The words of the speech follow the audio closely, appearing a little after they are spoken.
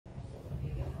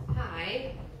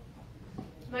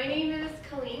My name is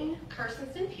Colleen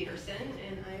Carstensen Peterson,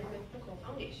 and I'm with the Cole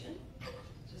Foundation.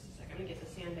 Just a second, I'm gonna get the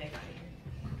sandbag out of here.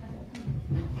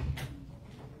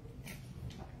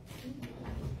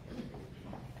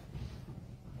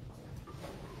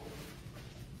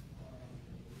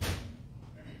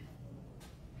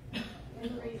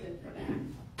 There's a reason for that.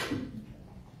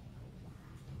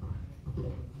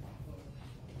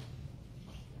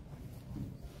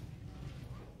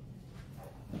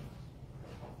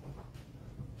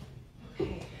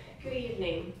 Good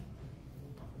evening,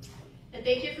 and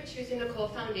thank you for choosing the Cole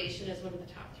Foundation as one of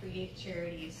the top 3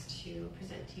 charities to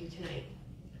present to you tonight.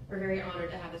 We're very honored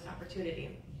to have this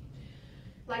opportunity.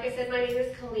 Like I said, my name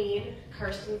is Colleen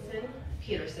Carstensen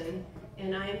Peterson,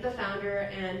 and I am the founder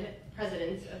and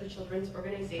president of the Children's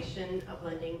Organization of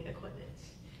Lending Equipment,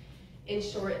 in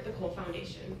short, the Cole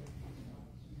Foundation.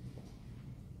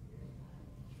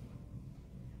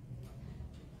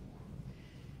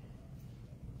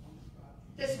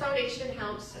 This foundation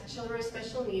helps children with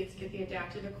special needs get the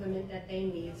adaptive equipment that they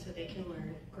need so they can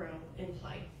learn, grow, and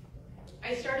play.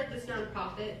 I started this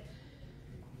nonprofit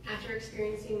after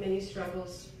experiencing many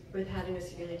struggles with having a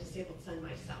severely disabled son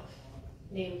myself,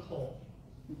 named Cole.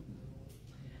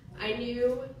 I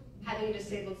knew having a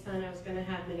disabled son I was going to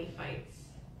have many fights,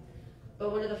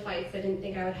 but one of the fights I didn't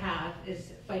think I would have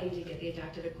is fighting to get the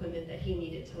adaptive equipment that he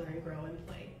needed to learn, grow, and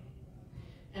play.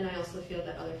 And I also feel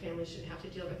that other families shouldn't have to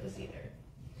deal with this either.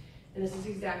 And this is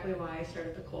exactly why I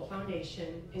started the Cole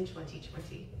Foundation in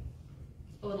 2020.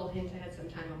 A little hint, I had some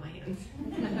time on my hands.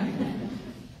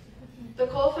 The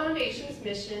Cole Foundation's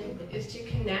mission is to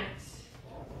connect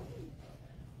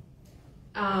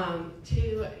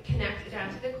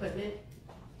adaptive equipment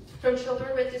from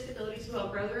children with disabilities who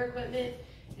outgrow their equipment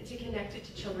and to connect it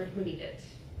to children who need it.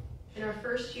 In our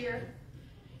first year,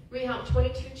 we helped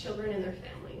 22 children and their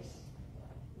families.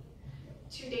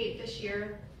 To date this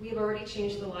year, we have already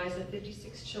changed the lives of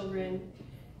 56 children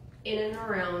in and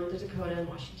around the Dakota and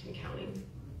Washington County.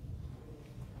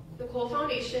 The Cole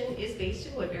Foundation is based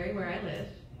in Woodbury, where I live,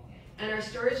 and our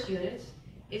storage unit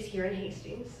is here in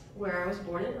Hastings, where I was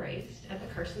born and raised at the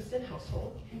Carstensen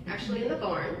household, actually in the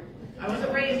barn. I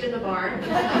wasn't raised in the barn, but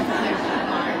the house is next to the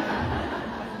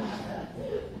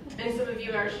barn. And some of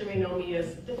you actually may know me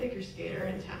as the figure skater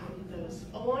in town. That was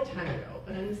a long time ago,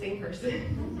 but I'm the same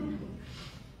person.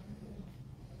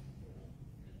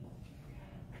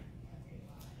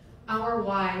 Our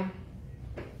why.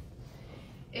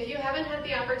 If you haven't had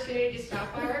the opportunity to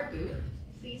stop by our booth,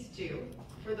 please do.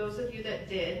 For those of you that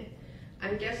did,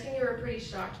 I'm guessing you were pretty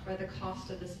shocked by the cost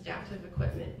of this adaptive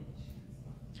equipment.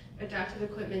 Adaptive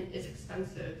equipment is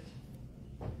expensive.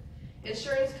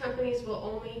 Insurance companies will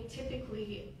only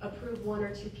typically approve 1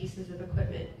 or 2 pieces of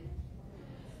equipment.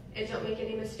 And don't make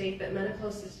any mistake that medical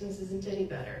assistance isn't any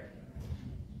better.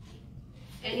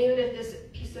 And even if this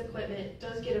piece of equipment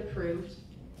does get approved,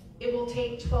 it will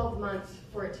take 12 months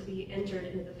for it to be entered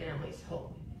into the family's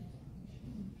home.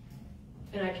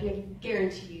 And I can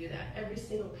guarantee you that every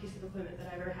single piece of equipment that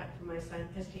I've ever had for my son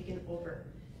has taken over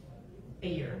a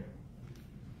year.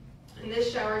 And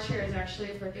this shower chair is actually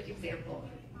a perfect example.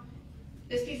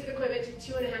 This piece of equipment took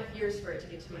 2.5 years for it to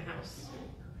get to my house.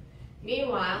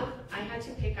 Meanwhile, I had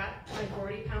to pick up my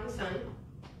 40-pound son,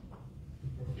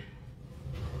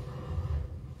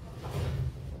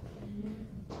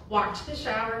 walk to the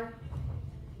shower,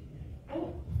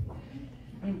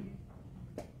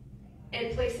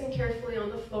 and place him carefully on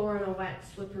the floor on a wet,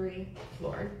 slippery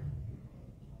floor.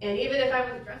 And even if I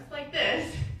was dressed like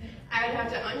this, I would have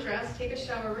to undress, take a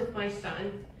shower with my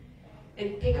son,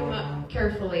 and pick him up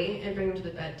carefully and bring him to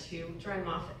the bed to dry him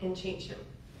off and change him.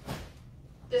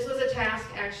 This was a task,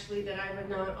 actually, that I would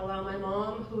not allow my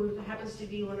mom, who happens to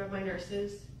be one of my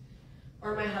nurses,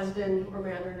 or my husband, or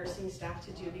my other nursing staff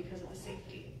to do because of the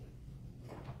safety.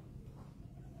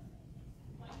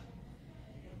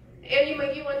 And you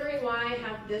might be wondering why I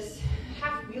have this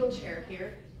half wheelchair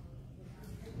here.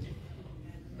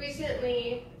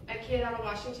 Recently, a kid out of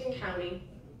Washington County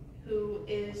who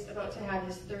is about to have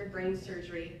his 3rd brain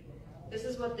surgery, this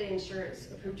is what the insurance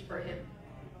approved for him,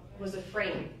 was a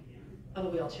frame of a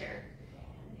wheelchair.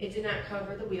 It did not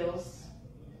cover the wheels,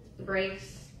 the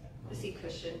brakes, the seat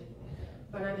cushion,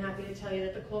 but I'm happy to tell you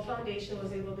that the Cole Foundation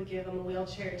was able to give him a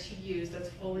wheelchair to use that's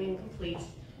fully and complete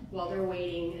while they're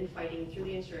waiting and fighting through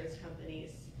the insurance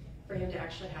companies for him to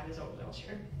actually have his own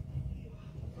wheelchair.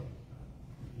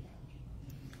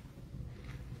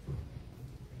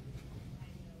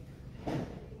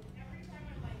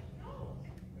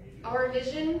 Our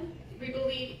vision, we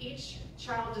believe each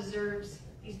child deserves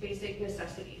these basic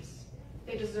necessities.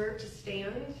 They deserve to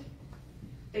stand,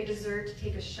 they deserve to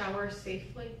take a shower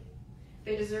safely,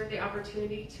 They deserve the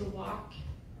opportunity to walk,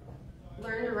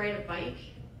 learn to ride a bike,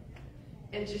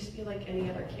 and just be like any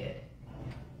other kid.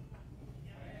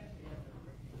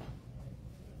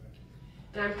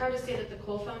 And I'm proud to say that the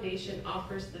Cole Foundation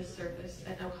offers this service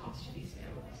at no cost to these families.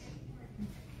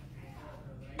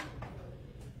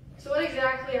 So what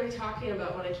exactly are we talking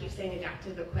about when I keep saying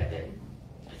adaptive equipment?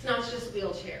 It's not just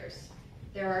wheelchairs.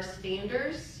 There are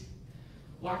standers,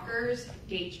 walkers,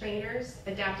 gait trainers,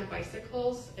 adaptive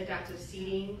bicycles, adaptive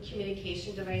seating,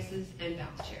 communication devices, and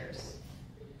bath chairs.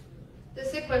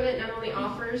 This equipment not only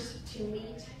offers to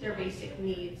meet their basic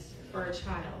needs for a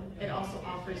child, it also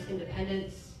offers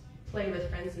independence, play with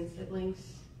friends and siblings,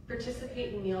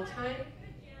 participate in mealtime,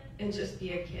 and just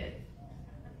be a kid.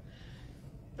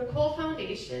 The Cole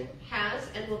Foundation has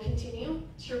and will continue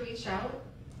to reach out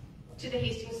to the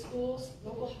Hastings schools,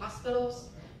 local hospitals,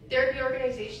 therapy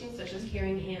organizations such as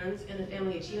Caring Hands and the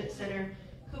Family Achievement Center,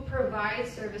 who provide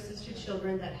services to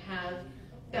children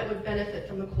that would benefit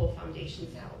from the Cole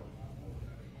Foundation's help.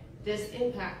 This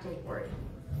Impact Award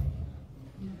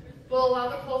will allow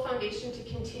the Cole Foundation to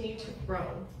continue to grow,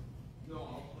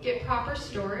 get proper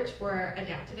storage for our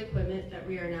adaptive equipment that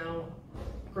we are now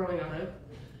growing out of,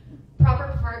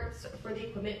 proper parts for the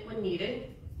equipment when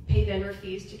needed, pay vendor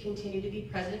fees to continue to be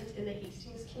present in the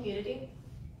Hastings community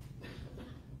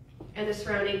and the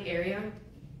surrounding area,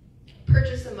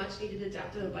 purchase a much needed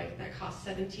adaptive bike that costs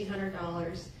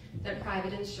 $1,700 that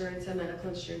private insurance and medical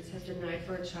insurance has denied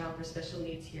for a child with special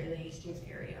needs here in the Hastings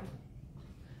area.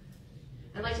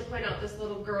 I'd like to point out this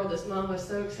little girl, this mom was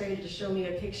so excited to show me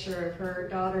a picture of her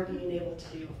daughter being able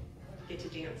to get to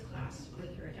dance class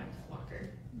with her adaptive walker.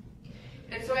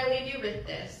 And so I leave you with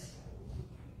this.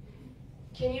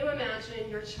 Can you imagine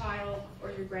your child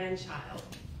or your grandchild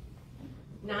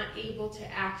not able to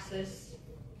access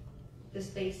this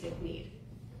basic need?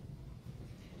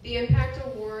 The Impact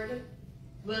Award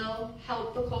will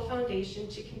help the Cole Foundation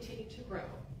to continue to grow.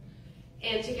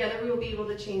 And together we will be able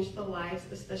to change the lives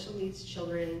of special needs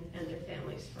children and their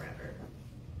families forever.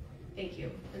 Thank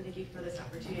you, and thank you for this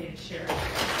opportunity to share. So,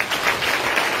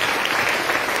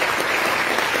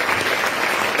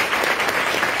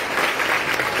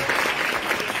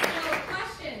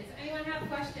 questions? Anyone have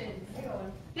questions?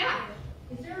 Yeah.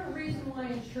 Is there a reason why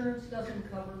insurance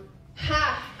doesn't cover?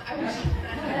 Ha! I wish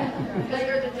because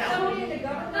you're the devil. Somebody in the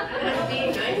government? That's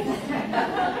being nice.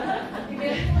 You can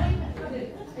explain?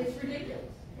 It's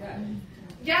ridiculous. Yeah.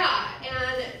 Yeah,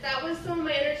 and that was some of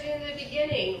my energy in the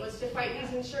beginning, was to fight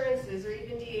these insurances or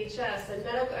even DHS and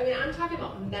medical. I mean, I'm talking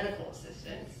about medical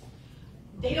assistance.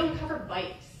 They don't cover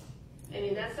bikes. I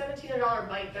mean, that $1,700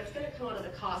 bike, that's going to come out of the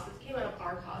cost. It came out of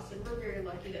our cost, and we're very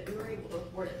lucky that we were able to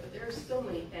afford it. But there are so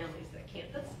many families that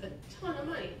can't. That's a ton of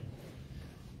money.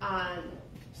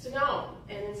 So no,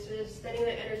 and instead of spending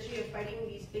the energy of fighting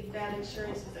these big bad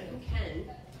insurances, who can,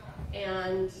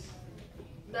 and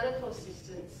medical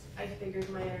assistance, I figured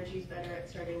my energy is better at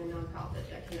starting a nonprofit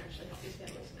that can actually help these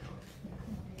families now.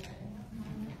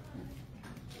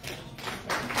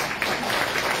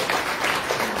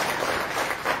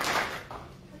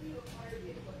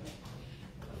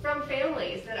 From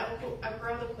families that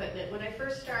outgrow equipment. When I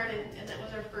first started, and that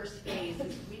was our first phase,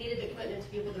 we needed equipment to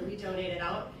be able to redonate it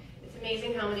out. It's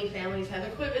amazing how many families have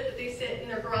equipment that they sit in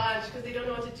their garage because they don't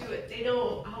know what to do with it. They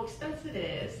know how expensive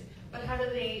it is, but how do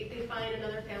they find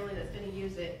another family that's going to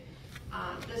use it?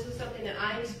 This was something that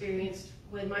I experienced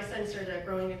when my son started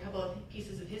outgrowing a couple of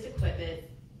pieces of his equipment.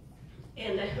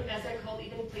 And as I called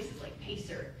even places like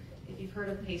Pacer, if you've heard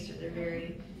of Pacer, they're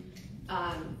very,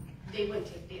 they wouldn't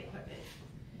take the equipment.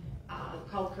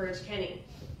 Called Courage Kenny,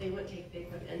 they wouldn't take the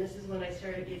equipment. And this is when I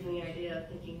started getting the idea of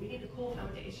thinking, we need the Cole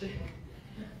Foundation.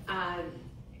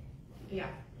 Yeah.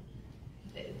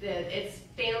 It's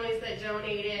families that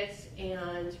donate it,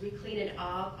 and we clean it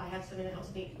up. I have someone that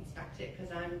helps me inspect it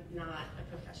because I'm not a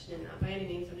professional in that by any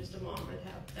means. I'm just a mom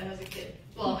that has a kid.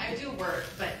 Well, I do work,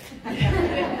 but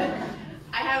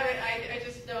I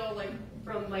just know, like,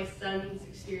 from my son's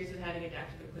experience with having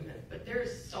adaptive equipment. But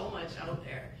there's so much out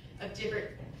there of different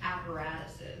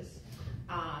apparatuses,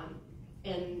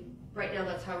 and right now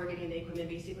that's how we're getting the equipment,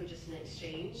 basically just an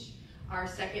exchange. Our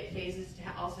second phase is to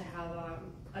also have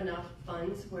enough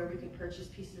funds where we can purchase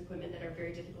pieces of equipment that are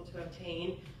very difficult to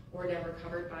obtain or never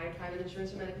covered by private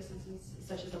insurance or medical assistance,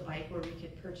 such as a bike, where we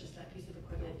could purchase that piece of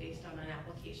equipment based on an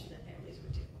application that families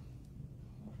would do.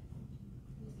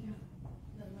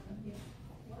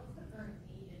 What's the current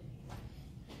need?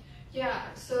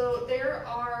 Yeah, so there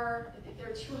are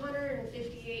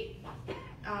 258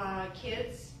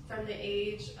 kids from the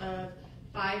age of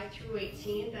 5 through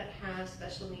 18 that have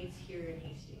special needs here in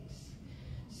Hastings.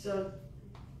 So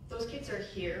those kids are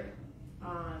here.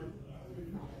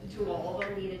 Do all of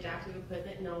them need adaptive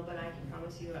equipment? No, but I can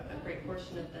promise you a great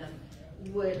portion of them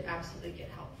would absolutely get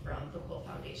help from the Cool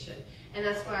Foundation. And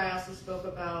that's why I also spoke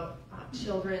about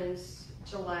children's,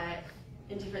 Gillette,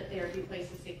 and different therapy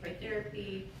places, Safe Ride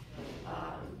Therapy,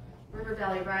 River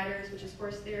Valley Riders, which is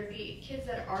horse therapy. Kids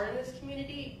that are in this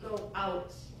community go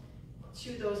out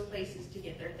to those places to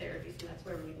get their therapies, and that's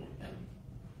where we need them.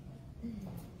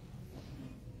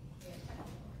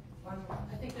 One more.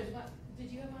 I think there's one. Did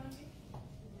you have one of you?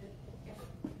 Yeah.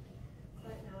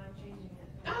 But now I'm changing it.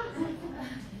 Ah.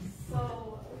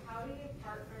 So how do you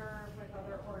partner with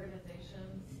other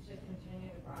organizations to continue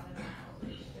to broaden the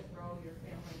outreach to grow your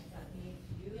families that need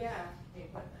to use the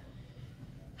equipment?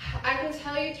 I can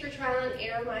tell you through trial and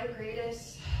error, my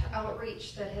greatest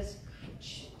outreach that has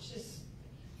just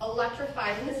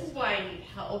electrified, and this is why I need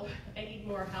help. I need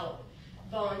more help,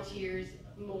 volunteers,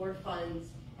 more funds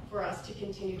for us to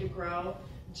continue to grow.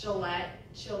 Gillette,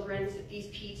 children's, these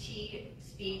PT,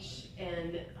 speech,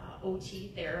 and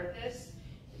OT therapists,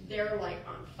 they're like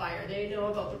on fire. They know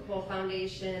about the Cool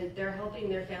Foundation. They're helping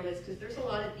their families because there's a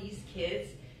lot of these kids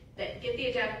that get the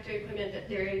adaptive equipment that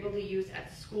they're able to use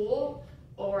at school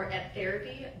or at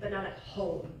therapy, but not at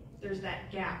home. There's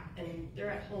that gap, and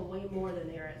they're at home way more than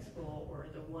they're at school or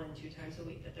the 1-2 times a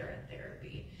week that they're at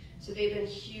therapy. So they've been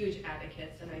huge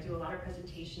advocates, and I do a lot of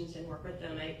presentations and work with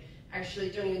them. I actually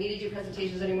don't even need to do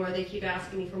presentations anymore. They keep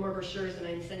asking me for more brochures, and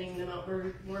I'm sending them out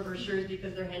more brochures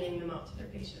because they're handing them out to their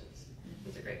patients.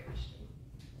 It's a great question.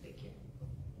 Thank you.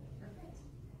 Perfect.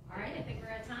 All right, I think we're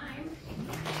at time.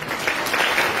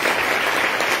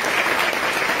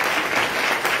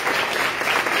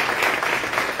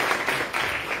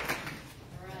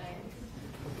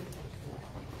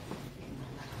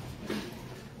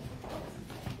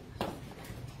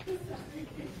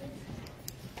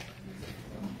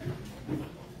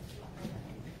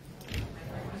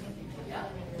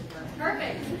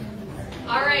 Perfect.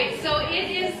 All right, so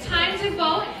it is time to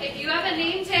vote. If you have a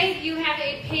name tag, you have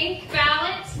a pink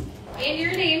ballot in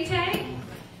your name tag.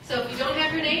 So if you don't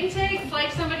have your name tag,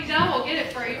 flag somebody down. We'll get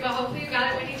it for you, but hopefully you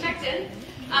got it when you checked in.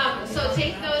 So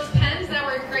take those pens that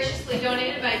were graciously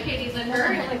donated by Katie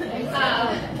Lindbergh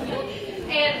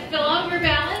and fill out your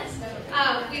ballots.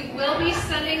 We will be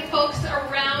sending folks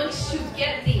around to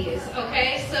get these,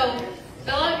 okay? So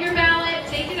fill out your ballot,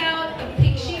 take it out, a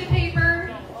pink sheet of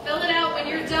paper, fill it out. When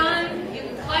you're done, you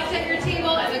can collect at your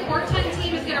table, and the Core 10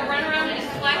 team is going to run around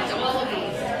and collect all of these.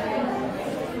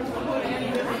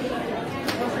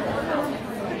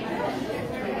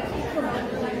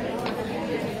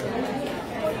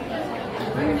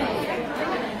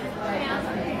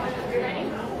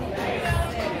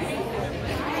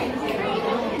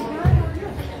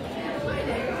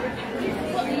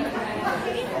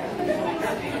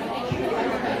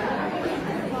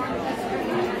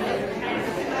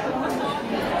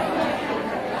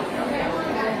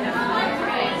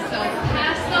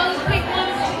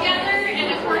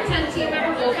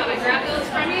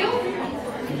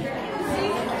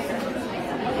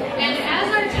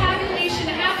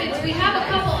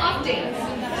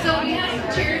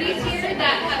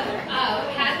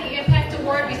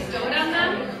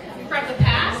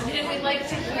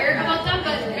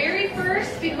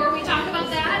 Before we talk about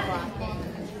that,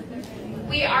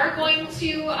 we are going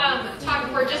to talk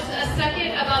for just a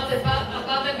second about the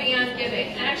above and beyond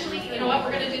giving. And actually, you know what?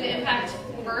 We're going to do the impact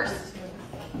first.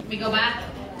 Let me go back.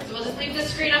 So we'll just leave the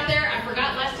screen up there. I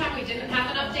forgot last time we didn't have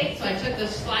an update, so I took the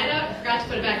slide out and forgot to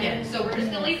put it back in. So we're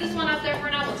just going to leave this one up there for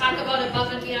now. We'll talk about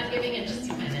above and beyond giving in just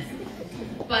a minute.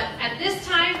 But at this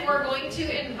time, we're going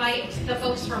to invite the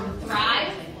folks from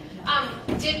Thrive.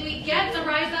 Did we get the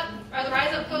Rise Up? Are the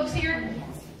Rise Up folks here?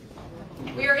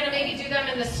 We are going to maybe do them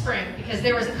in the spring because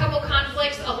there was a couple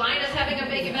conflicts. Alina's having a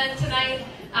big event tonight,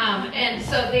 and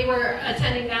so they were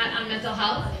attending that on mental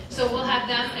health. So we'll have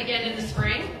them again in the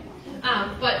spring.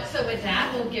 But so with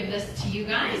that, we'll give this to you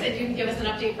guys, and you can give us an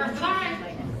update from Thrive.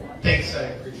 Thanks, I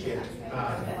appreciate it.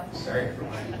 Sorry for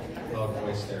my loud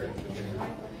voice there at the beginning.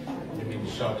 Didn't mean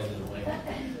to shout into the mic.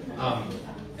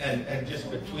 And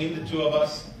just between the two of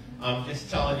us, I'm just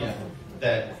telling you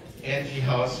that Angie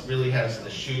House really has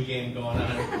the shoe game going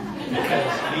on.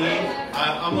 Because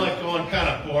I'm like going kind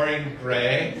of boring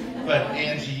gray, but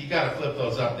Angie, you got to flip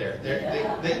those up there.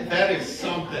 That is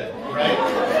something, right?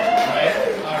 Right?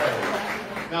 All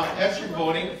right. Now, as you're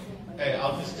voting, hey,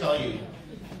 I'll just tell you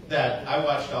that I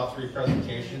watched all 3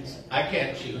 presentations. I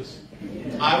can't choose.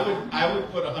 I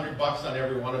would put $100 on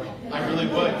every one of them. I really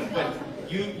would. But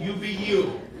you be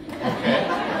you. Okay,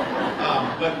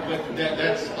 but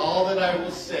that's all that I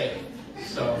will say.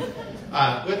 So,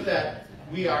 with that,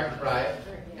 we are Thrive,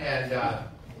 and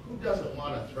who doesn't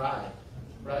want to thrive,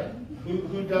 right?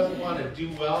 Who doesn't want to do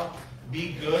well,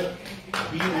 be good,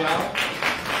 be well,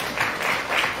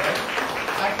 right?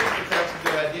 I think that that's a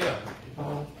good idea.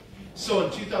 So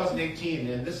in 2018,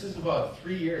 and this is about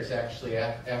 3 years actually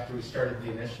after we started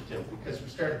the initiative, because we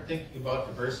started thinking about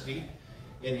diversity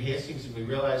in Hastings, and we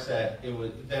realized that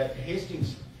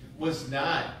Hastings was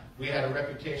not. We had a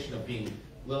reputation of being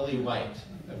lily white,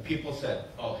 and people said,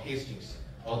 "Oh, Hastings,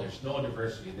 oh, there's no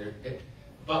diversity there."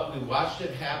 But we watched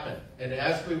it happen, and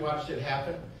as we watched it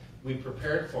happen, we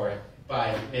prepared for it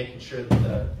by making sure that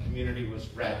the community was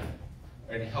ready,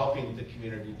 and helping the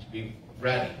community to be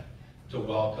ready to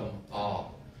welcome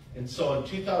all. And so in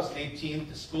 2018,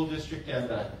 the school district and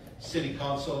the city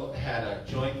council had a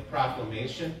joint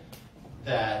proclamation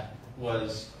that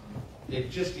was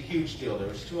just a huge deal. There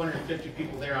was 250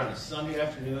 people there on a Sunday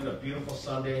afternoon, a beautiful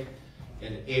Sunday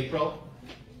in April,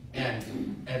 and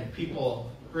people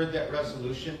heard that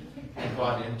resolution and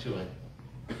bought into it.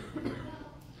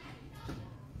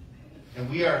 And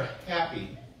we are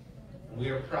happy, and we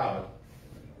are proud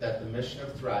that the mission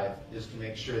of Thrive is to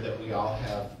make sure that we all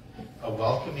have a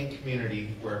welcoming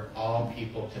community where all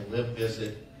people can live,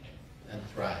 visit, and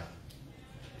thrive.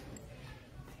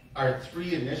 Our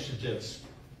 3 initiatives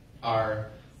are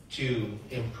to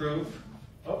improve.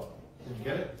 Oh, did you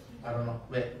get it? I don't know.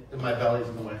 Wait, my belly's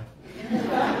in the way.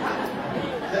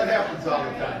 That happens all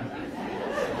the time.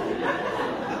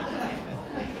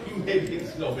 Maybe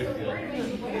it's no big deal.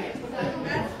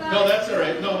 No, that's all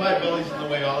right. No, my belly's in the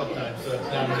way all the time, so it's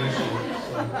not an issue.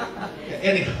 So,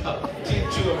 anyhow,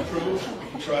 to improve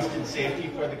trust and safety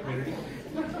for the community.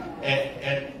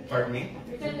 And pardon me?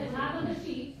 Because it's not on the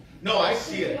sheet. No, I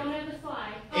see it. You don't have the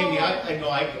slide. Amy, I know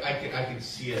I can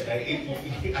see it.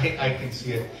 I can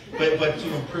see it. But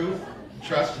to improve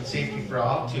trust and safety for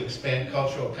all, to expand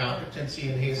cultural competency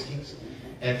in Hastings,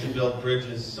 and to build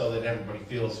bridges so that everybody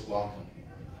feels welcome.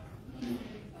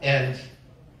 And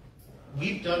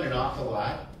we've done an awful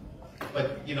lot,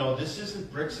 but this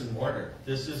isn't bricks and mortar.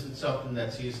 This isn't something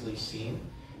that's easily seen.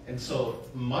 And so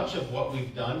much of what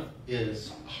we've done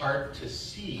is hard to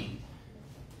see,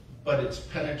 but it's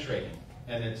penetrating,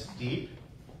 and it's deep,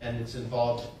 and it's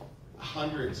involved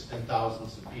hundreds and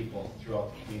thousands of people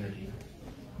throughout the community.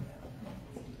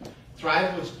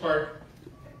 Thrive was part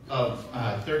of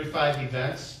 35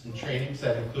 events and trainings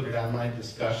that included online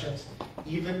discussions.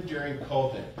 Even during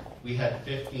COVID, we had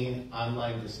 15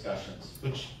 online discussions,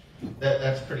 which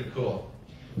that's pretty cool.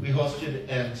 We hosted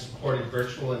and supported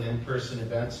virtual and in-person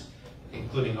events,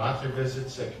 including author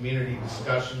visits, a community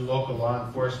discussion, local law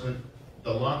enforcement,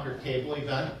 the longer table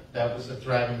event, that was the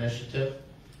Thrive initiative.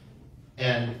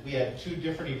 And we had 2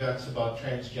 different events about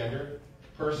transgender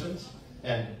persons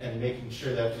and making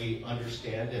sure that we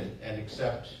understand and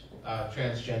accept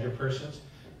transgender persons,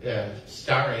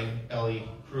 starring Ellie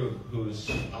Krug, who's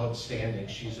outstanding.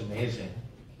 She's amazing.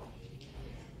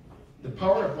 The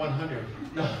power of 100.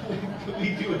 No,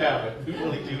 we do have it. We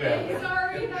really do have it.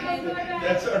 Sorry, that was my bad.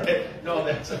 That's all right. No,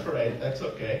 that's all right. That's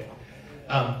okay.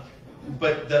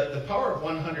 But the Power of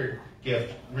 100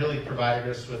 gift really provided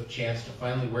us with a chance to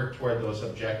finally work toward those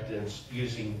objectives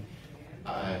using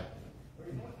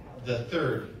the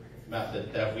third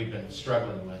method that we've been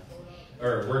struggling with,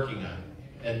 or working on.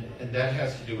 And that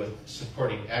has to do with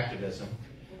supporting activism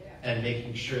and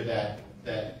making sure that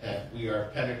we are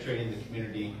penetrating the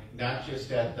community, not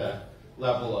just at the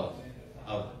level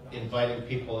of inviting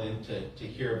people in to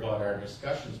hear about our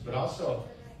discussions, but also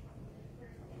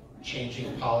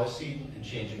changing policy and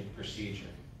changing procedure.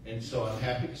 And so I'm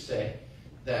happy to say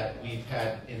that we've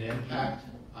had an impact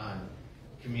on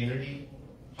community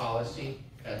policy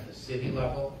at the city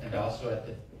level and also at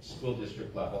the school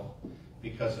district level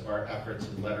because of our efforts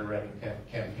in letter writing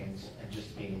campaigns and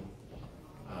just being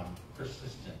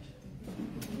persistent.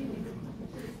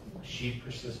 She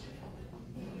persisted.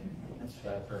 That's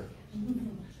what I've heard.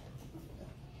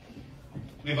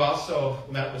 We've also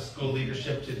met with school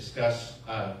leadership to discuss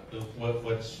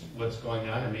what's going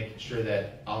on and making sure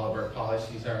that all of our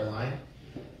policies are aligned.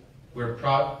 We're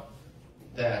proud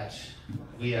that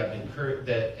we have encouraged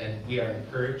that, and we are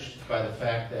encouraged by the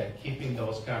fact that keeping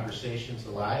those conversations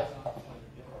alive.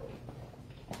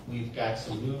 We've got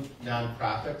some new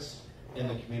nonprofits in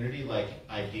the community like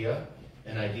IDEA,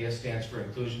 and IDEA stands for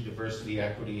Inclusion, Diversity,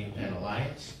 Equity, and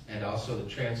Alliance, and also the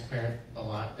Transparent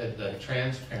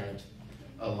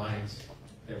Alliance.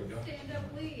 There we go. Stand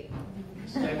up, lead.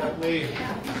 Stand up, lead.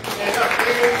 Stand up,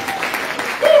 lead.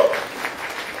 Woo!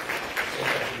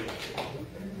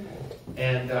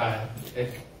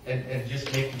 And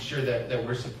just making sure that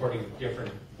we're supporting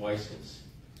different voices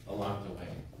along the way.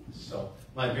 So,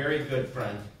 my very good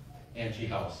friend, Angie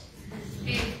House.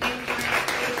 Thank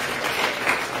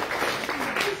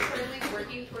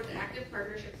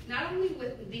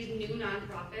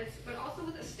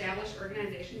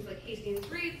organizations like Hastings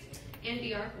Reads and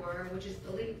BR4, which is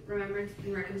Building Remembrance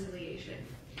and Reconciliation.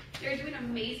 They're doing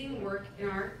amazing work in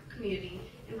our community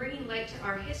and bringing light to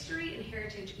our history and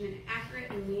heritage in an accurate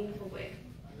and meaningful way.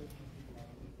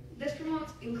 This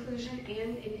promotes inclusion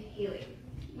and healing.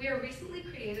 We have recently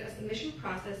created a submission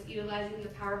process utilizing the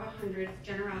Power of 100's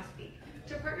generosity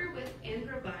to partner with and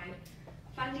provide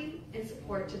funding and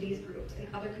support to these groups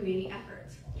and other community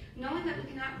efforts, knowing that we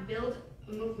cannot build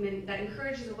a movement that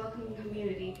encourages a welcoming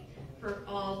community for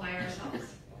all by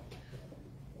ourselves.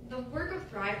 The work of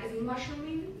Thrive is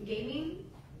mushrooming, gaining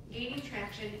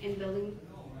traction, and building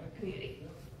community.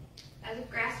 As a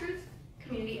grassroots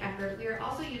community effort, we are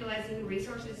also utilizing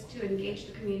resources to engage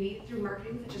the community through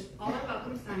marketing such as all our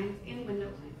welcome signs and window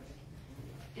plants,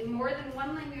 in more than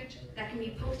one language that can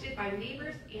be posted by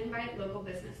neighbors and by local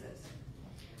businesses.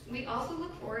 We also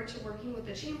look forward to working with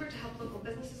the Chamber to help local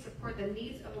businesses support the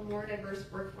needs of a more diverse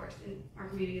workforce in our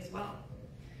community as well.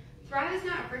 Thrive is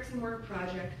not a bricks and mortar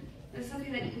project. It's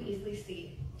something that you can easily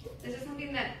see. This is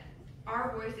something that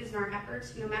our voices and our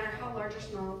efforts, no matter how large or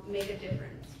small, make a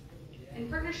difference. In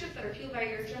partnerships that are fueled by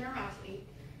your generosity,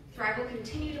 Thrive will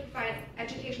continue to provide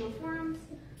educational forums,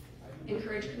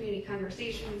 encourage community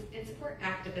conversations, and support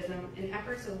activism and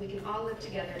efforts so we can all live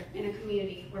together in a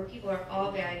community where people are all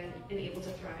valued and able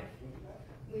to thrive.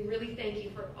 We really thank you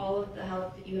for all of the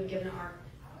help that you have given our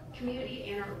community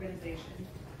and our organization.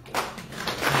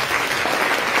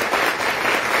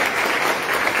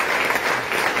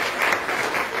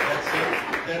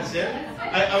 That's it?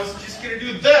 I was just going to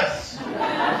do this. Okay, I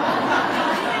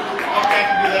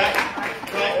can do that.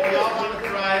 Right? We all want to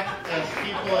thrive as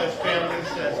people, as families,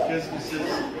 as businesses,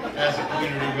 as a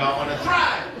community. We all want to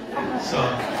thrive. So.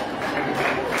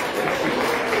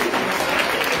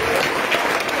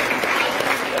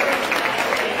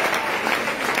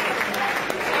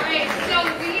 All right, so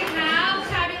we have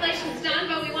tabulations done,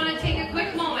 but we want to take a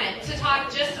quick moment to talk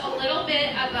just a little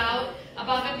bit about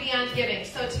Above and Beyond Giving.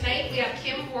 So tonight we have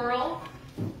Kim Worrell,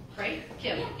 right?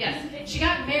 Kim, yes. She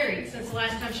got married since the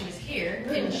last time she was here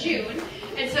in June.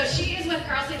 And so she is with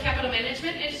Carlson Capital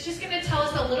Management and is just going to tell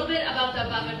us a little bit about the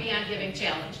Above and Beyond Giving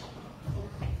Challenge.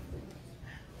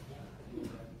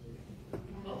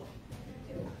 Well,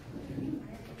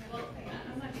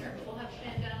 I'm not sure, but we'll have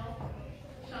Shondell.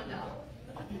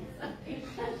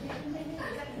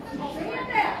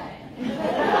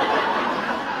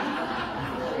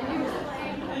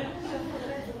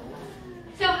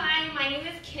 So hi, my name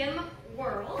is Kim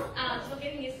Worrell, so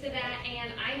getting used to that,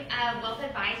 and I'm a wealth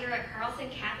advisor at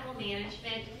Carlson Capital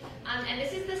Management, and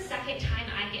this is the second time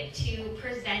I get to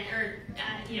present or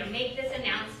make this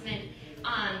announcement,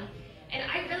 and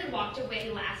I really walked away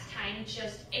last time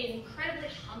just incredibly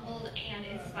humbled and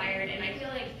inspired, and I feel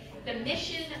like the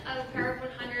mission of Power of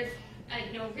 100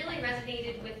 really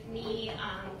resonated with me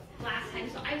last time,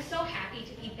 so I'm so happy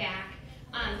to be back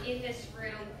in this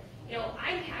room.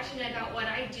 I'm passionate about what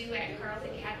I do at Carlson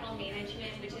Capital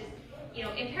Management, which is,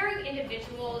 empowering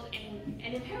individuals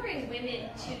and empowering women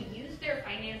to use their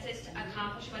finances to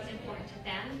accomplish what's important to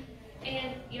them.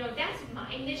 And, that's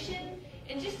my mission.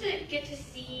 And just to get to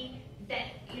see that,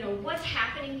 what's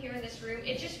happening here in this room,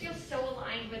 it just feels so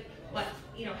aligned with what,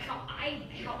 how I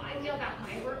feel about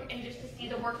my work, and just to see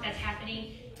the work that's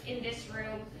happening in this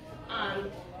room.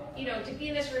 To be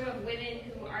in this room of women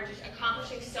who are just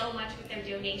accomplishing so much with their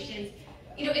donations,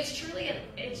 it's truly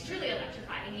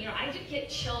electrifying. I do get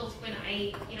chills when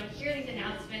I, hear these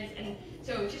announcements, and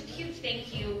so just huge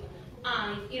thank you.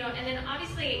 And then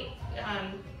obviously,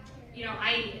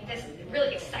 this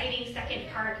really exciting second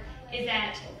part is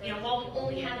that, while we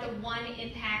only have the one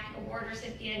impact award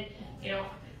recipient,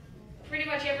 pretty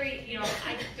much every,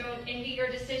 I don't envy your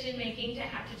decision making to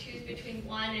have to choose between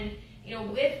one, and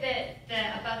with the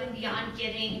Above and Beyond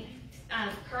Giving,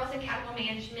 Carlson Capital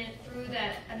Management through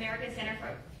the American Center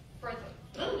for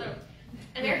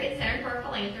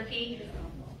Philanthropy.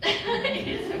 It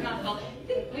is a mouthful.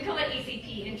 We call it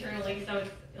ECP internally, so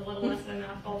it's a little less than a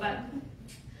mouthful, but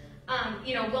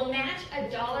we'll match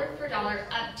 $1 for dollar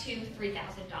up to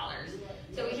 $3,000.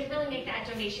 So we can really make that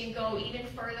donation go even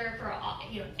further for all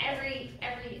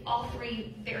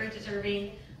three very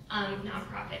deserving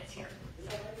nonprofits here.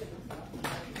 Alright,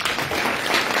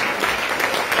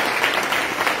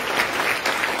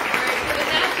 so with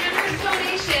that generous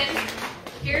donation,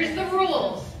 here's the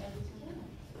rules.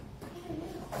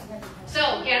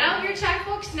 So get out your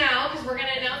checkbooks now, because we're going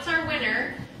to announce our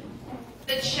winner.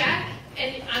 The check,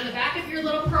 and on the back of your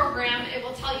little program, it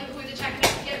will tell you who the check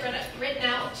needs to get written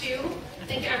out to. I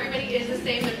think everybody is the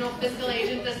same. There's no fiscal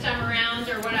agent this time around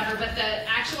or whatever, but the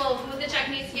actual who the check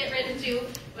needs to get written to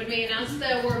when we announce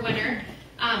the award winner.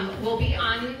 will be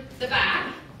on the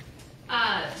back.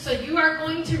 So you are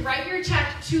going to write your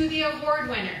check to the award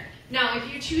winner. Now,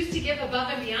 if you choose to give above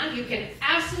and beyond, you can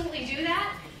absolutely do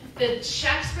that. The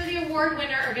checks for the award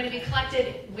winner are going to be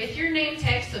collected with your name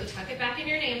tag, so tuck it back in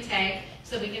your name tag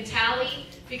so we can tally,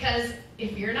 because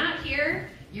if you're not here,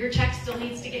 your check still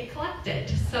needs to get collected.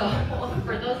 So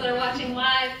for those that are watching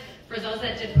live, for those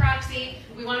that did proxy,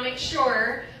 we want to make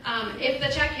sure if the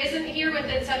check isn't here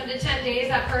within 7 to 10 days,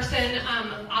 that person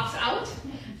opts out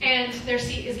and their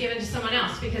seat is given to someone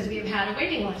else, because we have had a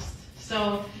waiting list.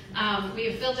 So we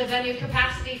have filled a venue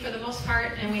capacity for the most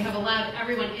part, and we have allowed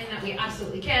everyone in that we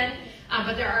absolutely can,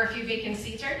 but there are a few vacant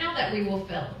seats right now that we will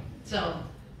fill. So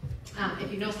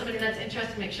if you know somebody that's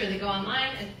interested, make sure they go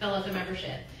online and fill out the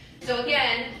membership. So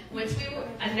again, once we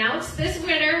announce this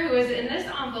winner who is in this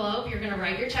envelope, you're going to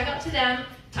write your check out to them,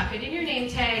 tuck it in your name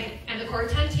tag, and the Core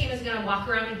 10 team is going to walk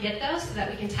around and get those so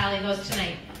that we can tally those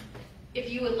tonight. If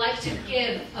you would like to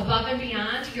give above and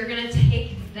beyond, you're going to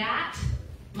take that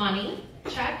money,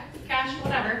 check, cash,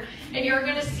 whatever, and you're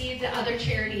going to see the other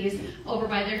charities over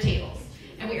by their tables.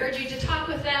 And we urge you to talk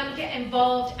with them, get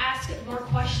involved, ask more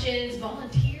questions,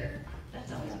 volunteer.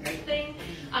 That's always a great thing.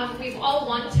 We've all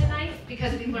won tonight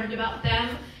because we learned about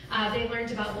them. They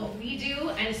learned about what we do,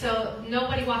 and so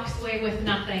nobody walks away with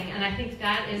nothing. And I think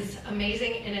that is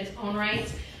amazing in its own right.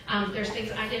 There's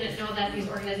things I didn't know that these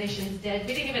organizations did.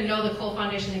 We didn't even know the Cole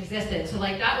Foundation existed, so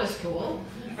like that was cool,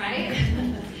 right?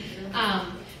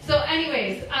 So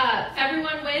anyways,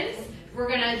 everyone wins. We're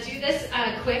going to do this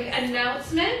quick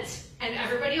announcement, and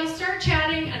everybody will start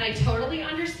chatting, and I totally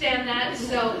understand that.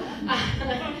 So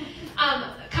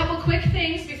a couple quick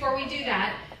things before we do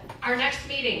that. Our next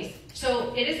meetings.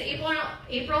 So it is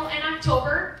April and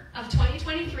October of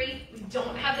 2023. We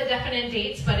don't have the definite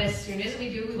dates, but as soon as we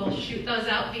do, we will shoot those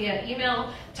out via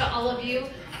email to all of you.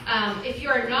 If you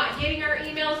are not getting our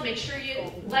emails, make sure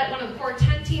you let one of the Core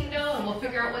 10 team know, and we'll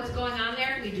figure out what's going on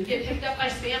there. We do get picked up by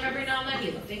spam every now and then.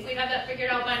 You'd think we'd have that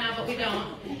figured out by now, but we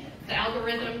don't. The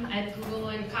algorithm at Google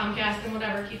and Comcast and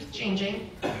whatever keeps changing.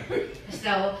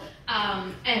 So,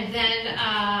 and then,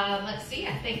 let's see,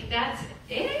 I think that's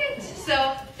it.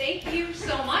 So thank you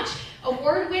so much.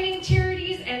 Award-winning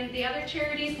charities and the other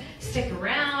charities, stick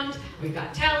around. We've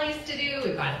got tallies to do.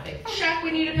 We've got a big check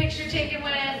we need a picture taken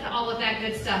with, all of that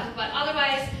good stuff. But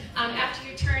otherwise, after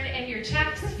you turn in your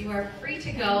checks, you are free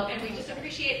to go. And we just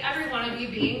appreciate every one of you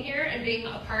being here and being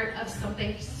a part of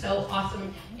something so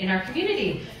awesome in our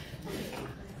community.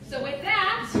 So with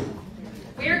that,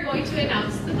 we are going to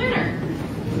announce the winner.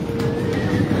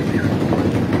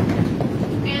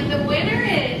 And the winner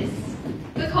is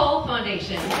the Cole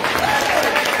Foundation.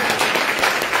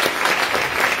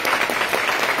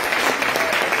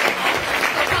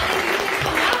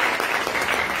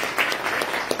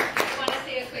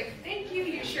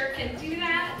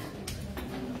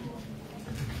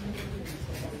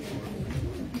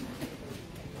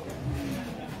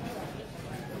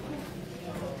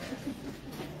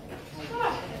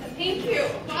 Thank you.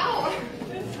 Wow.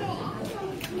 That's so awesome.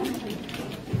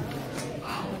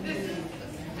 Wow.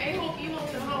 I hope you all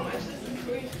know how much this is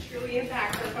going to truly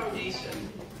impact our foundation.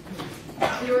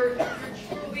 You're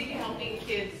truly helping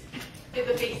kids get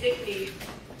the basic needs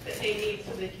that they need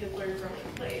so they can learn, grow,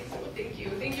 and play. So thank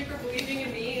you. Thank you for believing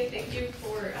in me, and thank you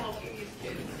for helping these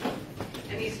kids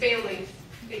and these families.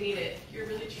 They need it. You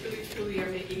really, truly are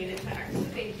making an impact. So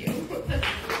thank you.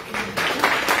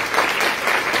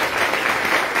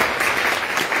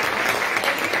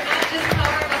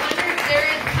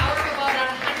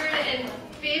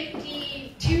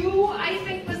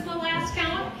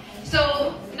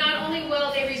 So not only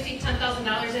will they receive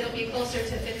 $10,000, it'll be closer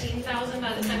to $15,000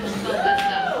 by the time it's all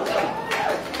done.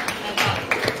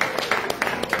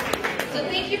 So So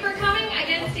thank you for coming.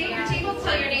 Again, stay at your table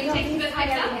till your name tags have been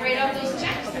picked up. Write out those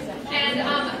checks.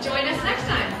 And join us next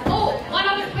time. Oh, one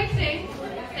other quick thing.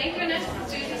 Thank goodness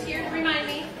Susie's here to remind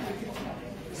me.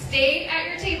 Stay at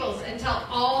your tables until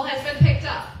all has been picked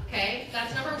up. Okay,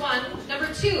 that's number one.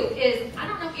 Number two is, I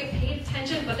don't know if you paid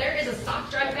attention, but there is a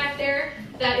sock drive back there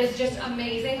that is just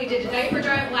amazing. We did a diaper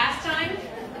drive last time.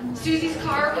 Susie's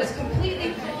car was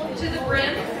completely full to the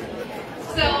brim.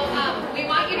 So we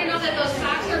want you to know that those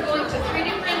socks are going to 3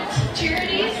 different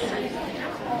charities.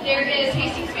 There is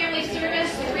Hastings Family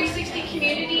Service, 360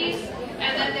 Communities,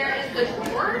 and then there is the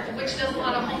Drawer, which does a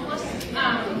lot of homeless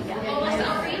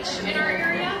outreach in our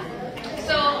area.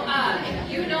 So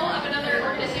if you know of another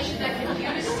organization that can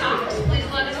use socks, please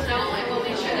let us know and we'll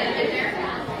make sure that they're there.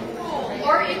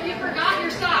 Or if you forgot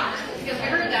your socks, because we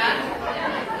heard that,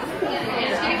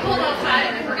 it's getting cold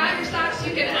outside, if you forgot your socks,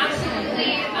 you can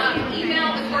absolutely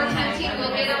email the Core 10 team.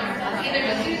 We'll get them either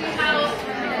to Susie's house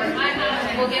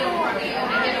we'll give